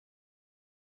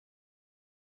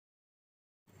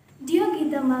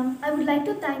Geeta ma'am, I would like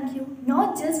to thank you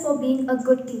not just for being a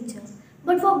good teacher,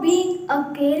 but for being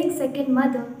a caring second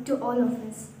mother to all of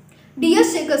us. Dear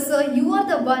Shekhar sir, you are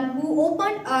the one who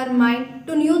opened our mind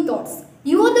to new thoughts.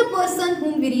 You are the person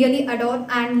whom we really adore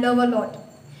and love a lot.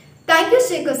 Thank you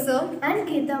Shekhar sir And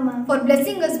Geeta ma'am, for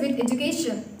blessing us with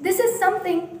education. this is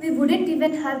something we wouldn't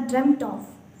even have dreamt of.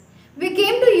 We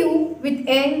came to you with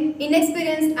young,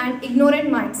 inexperienced and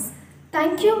ignorant minds.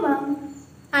 Thank you ma'am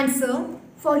And sir,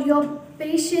 for your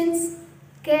patience,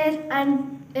 care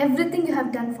and everything you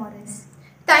have done for us.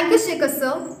 thank you Shekhar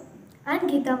sir And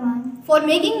Geeta ma'am, for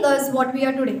making us what we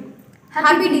are today.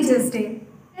 Happy Teachers Day.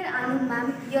 Dear Anu ma'am,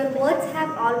 your words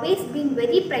have always been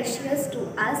very precious to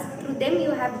us. Through them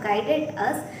you have guided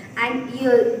us and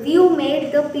you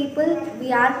made the people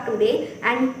we are today,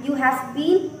 and you have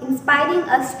been inspiring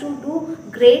us to do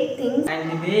great things.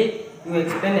 And the way you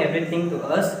explain everything to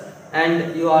us,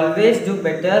 and you always do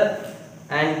better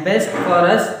and best for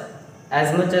us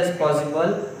as much as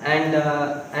possible,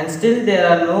 and still there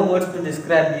are no words to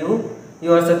describe you.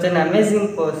 You are such an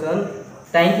amazing person.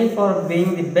 Thank you for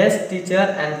being the best teacher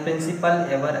and principal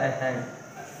ever I had.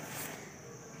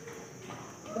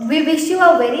 We wish you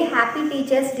a very happy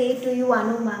Teachers' Day to you,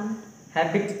 Anu ma'am.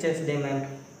 Happy Teachers Day, ma'am.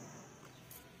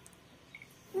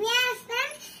 Yes,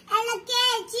 ma'am.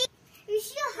 LKG. Wish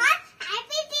you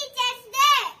happy Teachers'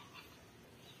 Day.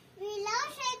 We love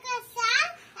Shekhar sir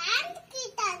and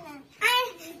Geeta ma'am. And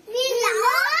we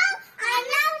love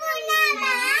Annapurna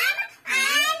ma'am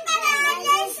and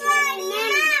Rajeshwari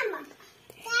ma'am.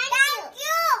 Thank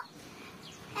you.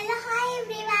 Hello, hi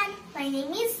everyone. My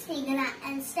name is Srigana. I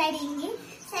am studying in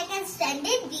second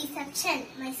standard B section.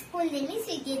 My school name is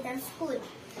Vidyadhar School.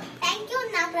 Thank you,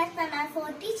 Navratna ma'am, for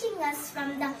teaching us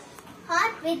from the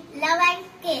heart with love and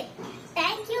care.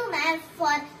 Thank you, ma'am,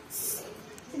 for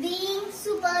being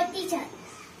super teacher.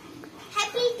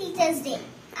 Happy Teachers' Day.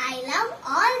 I love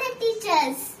all the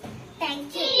teachers.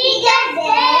 Thank you. Teachers'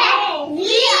 Day.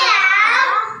 We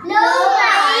have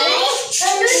Lobai,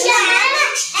 Anushan,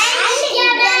 and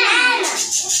Shivan.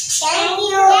 Thank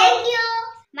you. Thank you.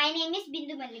 My name is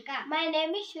Bindu Mallika. My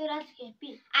name is Shuraj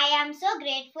KP. I am so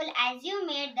grateful as you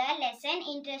made the lesson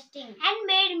interesting. And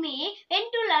made me want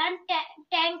to learn.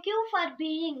 Thank you for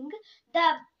being the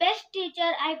best teacher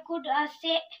I could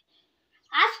say.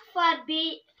 Ask for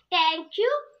be. Thank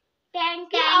you.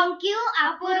 Thank you. Thank you,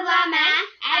 Apurva ma'am.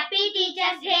 Happy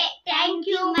Teachers' Day. Thank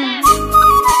you,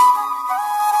 ma'am.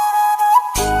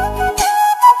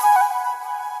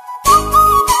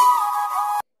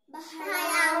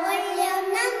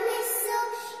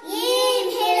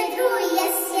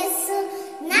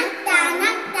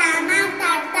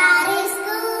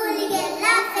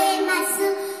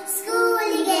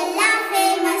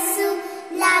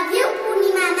 Love you,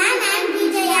 Purnima ma'am and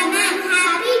Vijaya ma'am.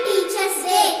 Happy Teachers'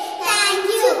 Day. Thank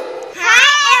you.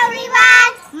 Hi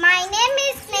everyone. My name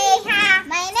is Neha.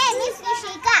 My name is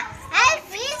Rishika. I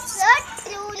feel so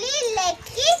truly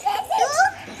lucky to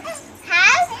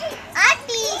have a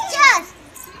teacher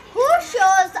who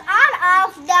shows all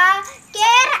of the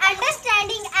care,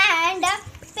 understanding and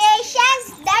patience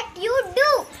that you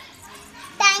do.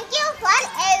 Thank you for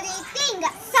everything.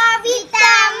 Savita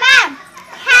ma'am.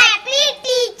 Happy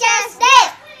Teachers' Day.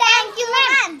 Thank you,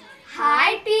 ma'am.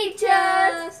 Hi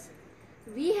teachers!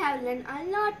 We have learned a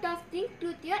lot of things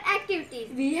through your activities.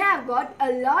 We have got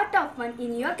a lot of fun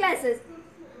in your classes.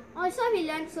 Also, we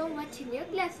learned so much in your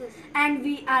classes. And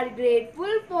we are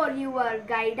grateful for your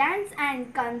guidance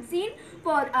and concern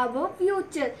for our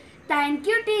future. Thank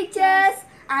you teachers.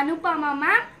 Anupama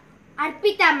ma'am,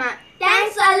 Arpita ma'am.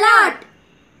 Thanks a lot.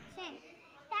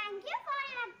 Thank you for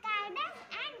your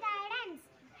guidance.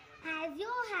 As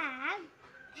you have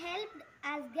helped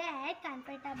us get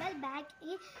comfortable back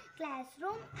in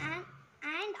classroom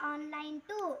and online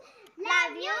too.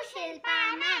 Love you, Shilpa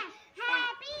ma'am.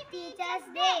 Happy Teachers'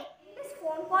 Day.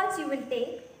 Phone calls you will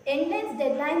take, endless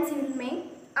deadlines you will make,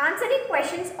 answering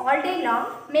questions all day long,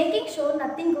 making sure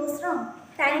nothing goes wrong.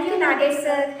 Thank you, Nagesh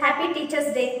sir. Happy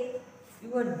Teachers' Day.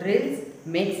 Your drills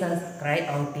makes us cry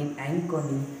out in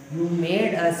agony. You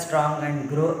made us strong and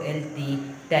grow healthy.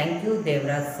 Thank you,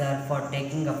 Devraj sir, for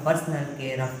taking a personal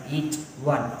care of each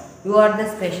one. You are the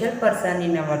special person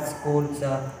in our school,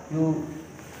 sir. You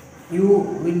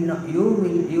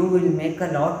will make a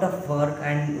lot of work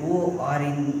and you are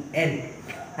in help.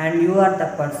 And you are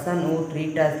the person who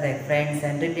treat us like friends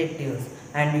and relatives.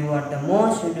 And you are the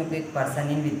most unique person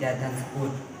in Vidyadhar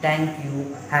School. Thank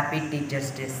you. Happy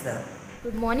Teachers' Day, sir.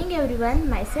 Good morning everyone,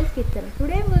 myself Kirtan.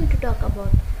 Today I am going to talk about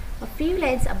a few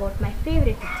lines about my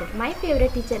favorite teacher. My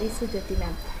favorite teacher is Sujati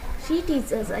ma'am. She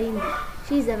teaches us Hindi.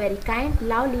 She is a very kind,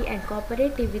 lovely and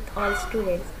cooperative with all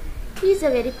students. She is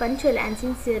a very punctual and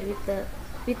sincere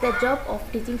with the job of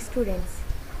teaching students.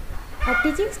 Her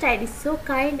teaching style is so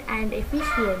kind and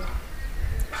efficient.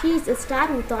 She is a star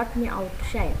who taught me how to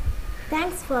shine.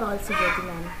 Thanks for all, Sujati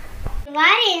ma'am.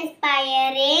 Your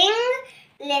inspiring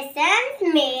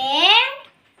lessons made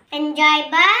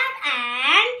enjoyable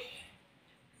and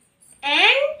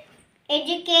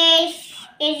educational.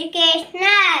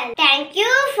 Thank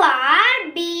you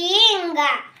for being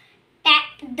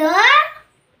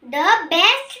the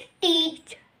best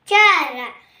teacher.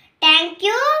 Thank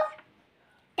you,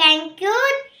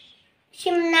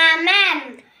 Shimna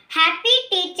ma'am. Happy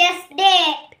Teachers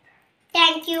Day.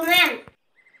 Thank you, ma'am.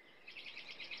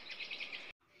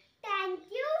 Thank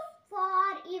you for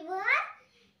your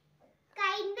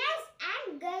kindness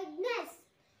and guidance.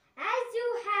 As you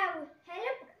have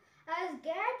helped us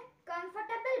get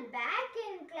comfortable back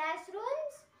in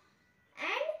classrooms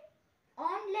and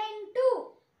online too.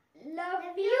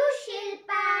 Love you,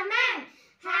 Shilpa ma'am.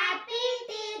 Happy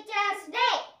Teachers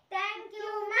Day. Thank you,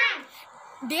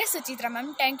 ma'am. Dear Suchitra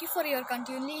ma'am, thank you for your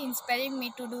continually inspiring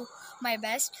me to do my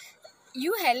best.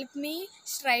 You helped me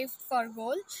strive for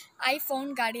goal. I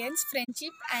found guardians,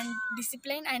 friendship and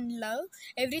discipline and love.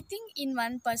 Everything in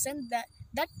one person.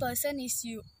 That person is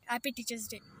you. Happy Teachers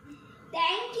Day.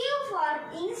 Thank you for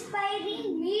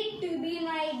inspiring me to be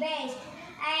my best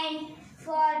and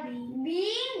for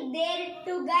being there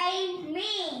to guide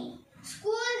me.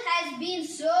 School has been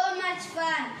so much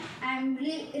fun. I'm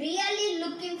really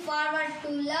looking forward to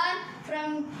learn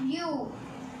from you.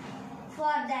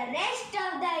 For the rest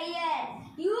of the year,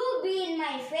 you've been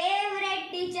my favorite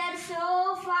teacher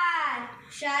so far.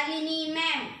 Shalini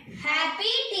ma'am.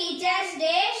 Happy Teachers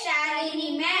Day,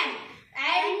 Shalini ma'am.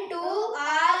 And to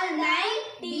all my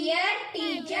dear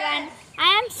teachers.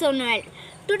 I am Sonal.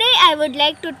 Today I would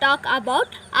like to talk about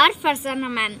our Farzana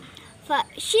ma'am.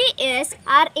 She is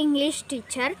our English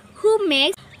teacher who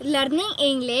makes learning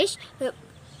English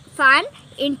fun,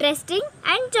 interesting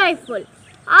and joyful.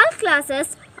 All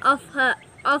classes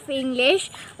of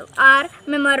English are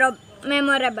memorable.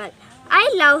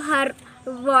 I love her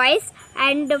voice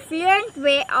and fluent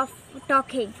way of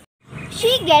talking.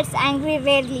 She gets angry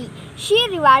rarely. She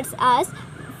rewards us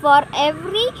for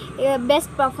every best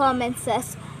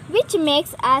performances, which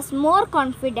makes us more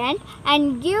confident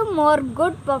and give more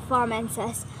good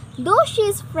performances. Though she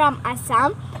is from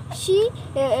Assam, she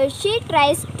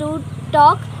tries to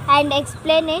talk and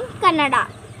explain in Kannada.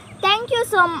 Thank you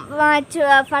so much,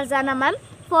 Farzana ma'am,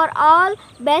 for all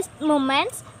best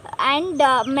moments and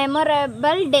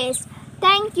memorable days.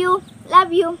 Thank you.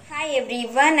 Love you. Hi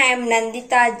everyone, I am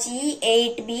Nandita G,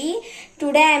 8B.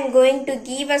 Today I am going to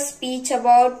give a speech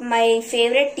about my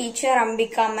favorite teacher,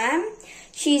 Ambika ma'am.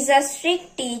 She is a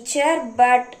strict teacher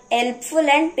but helpful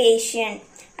and patient.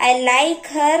 I like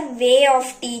her way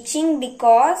of teaching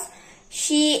because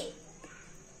she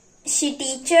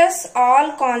teaches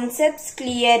all concepts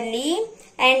clearly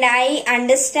and I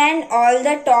understand all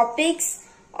the topics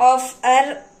of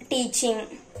her teaching.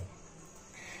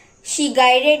 She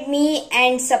guided me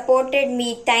and supported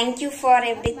me. Thank you for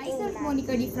everything. Myself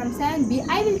Monica D from 7B.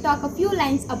 I will talk a few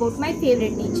lines about my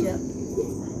favorite teacher.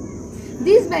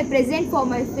 This is my present for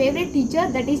my favorite teacher,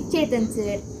 that is Chetan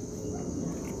sir.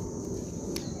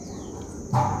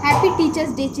 Happy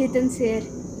Teachers Day, Chetan sir.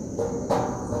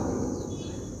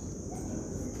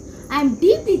 I am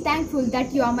deeply thankful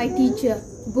that you are my teacher.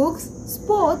 Books,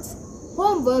 sports,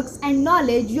 homeworks and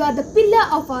knowledge, you are the pillar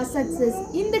of our success.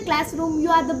 In the classroom, you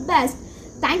are the best.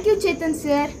 Thank you, Chetan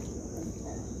sir.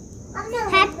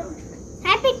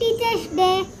 Happy Teachers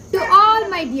Day to all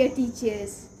my dear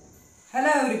teachers. Hello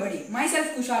everybody, myself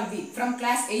Kushal V from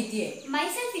class 8A.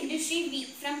 Myself Industry V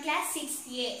from class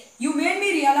 6A. You made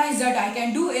me realize that I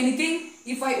can do anything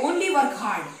if I only work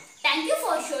hard. Thank you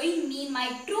for showing me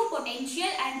my true potential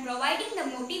and providing the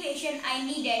motivation I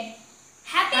needed.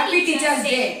 Happy Teachers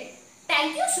Day.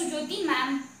 Thank you Sujoti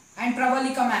ma'am. And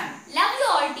Pravalika ma'am. Love you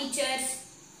all teachers.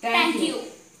 Thank you.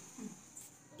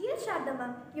 Dear Shada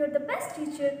ma'am, you are the best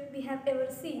teacher we have ever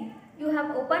seen. You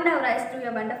have opened our eyes to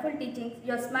your wonderful teachings.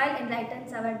 Your smile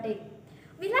enlightens our day.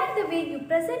 We like the way you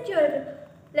present your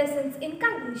lessons in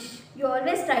English. You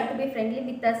always try to be friendly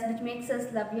with us, which makes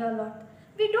us love you a lot.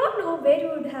 We don't know where you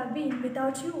would have been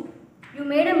without you. You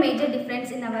made a major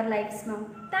difference in our lives, ma'am.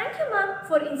 Thank you, ma'am,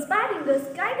 for inspiring us,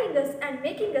 guiding us, and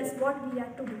making us what we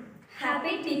are today.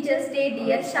 Happy Teachers Day,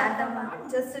 dear Shada ma'am.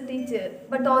 Not just a teacher,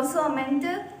 but also a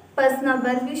mentor, personal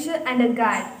well-wisher, and a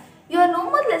guide. You are no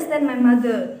more less than my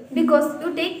mother because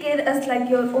you take care of us like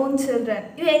your own children.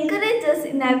 You encourage us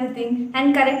in everything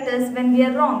and correct us when we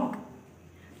are wrong.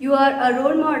 You are a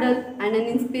role model and an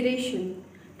inspiration.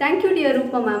 Thank you, dear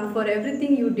Rupa ma'am, for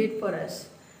everything you did for us.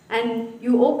 And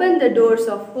you opened the doors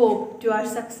of hope to our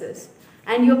success.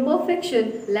 And your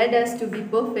perfection led us to be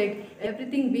perfect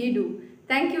everything we do.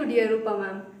 Thank you, dear Rupa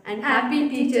ma'am, and happy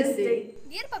Teachers' Day.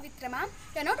 Dear Pavitra ma'am,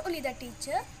 you are not only the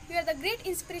teacher, you are the great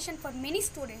inspiration for many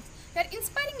students. Your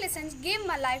inspiring lessons gave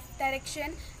my life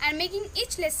direction and making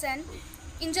each lesson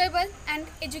enjoyable and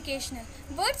educational.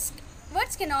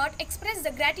 Words cannot express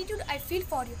the gratitude I feel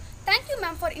for you. Thank you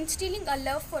ma'am for instilling a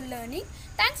love for learning.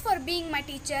 Thanks for being my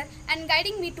teacher and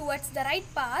guiding me towards the right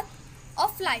path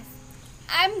of life.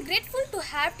 I am grateful to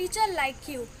have teacher like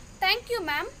you. Thank you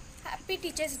ma'am. Happy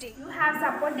Teachers' Day. You have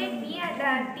supported me and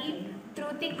our team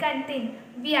through thick and thin.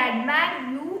 We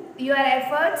admire your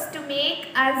efforts to make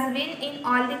us win in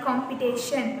all the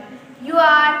competition. You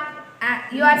are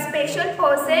a special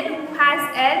person who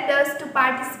has helped us to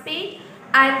participate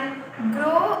and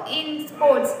grow in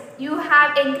sports. You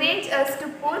have encouraged us to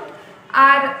put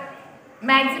our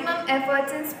maximum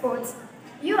efforts in sports.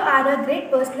 You are a great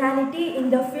personality in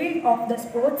the field of the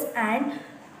sports and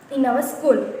in our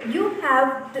school. You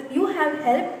have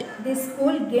helped this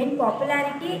school gain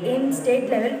popularity in state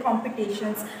level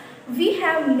competitions. We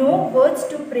have no words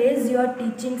to praise your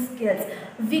teaching skills.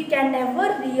 We can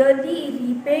never really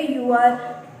repay your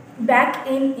back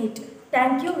in it.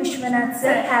 Thank you, Vishwanath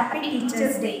sir. Happy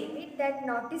Teachers' Day. With that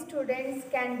naughty students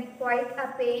can be quite a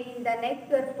pain in the neck.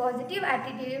 Your positive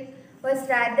attitude was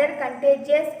rather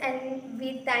contagious, and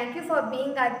we thank you for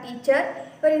being our teacher.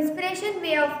 Your inspiration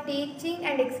way of teaching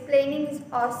and explaining is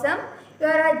awesome. You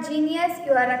are a genius,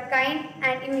 you are a kind,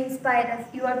 and you inspire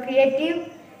us. You are creative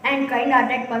and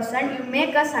kind-hearted person. You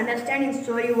make us understand in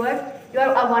story words. You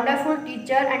are a wonderful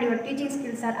teacher and your teaching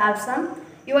skills are awesome.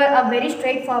 You are a very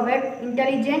straightforward,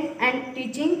 intelligent and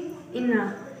teaching in.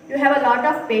 You have a lot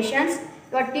of patience.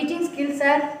 Your teaching skills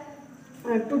are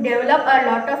to develop a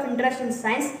lot of interest in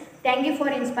science. Thank you for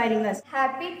inspiring us.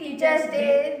 Happy Teachers'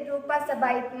 Day, Rupa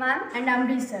Sabait ma'am and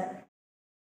Amri sir.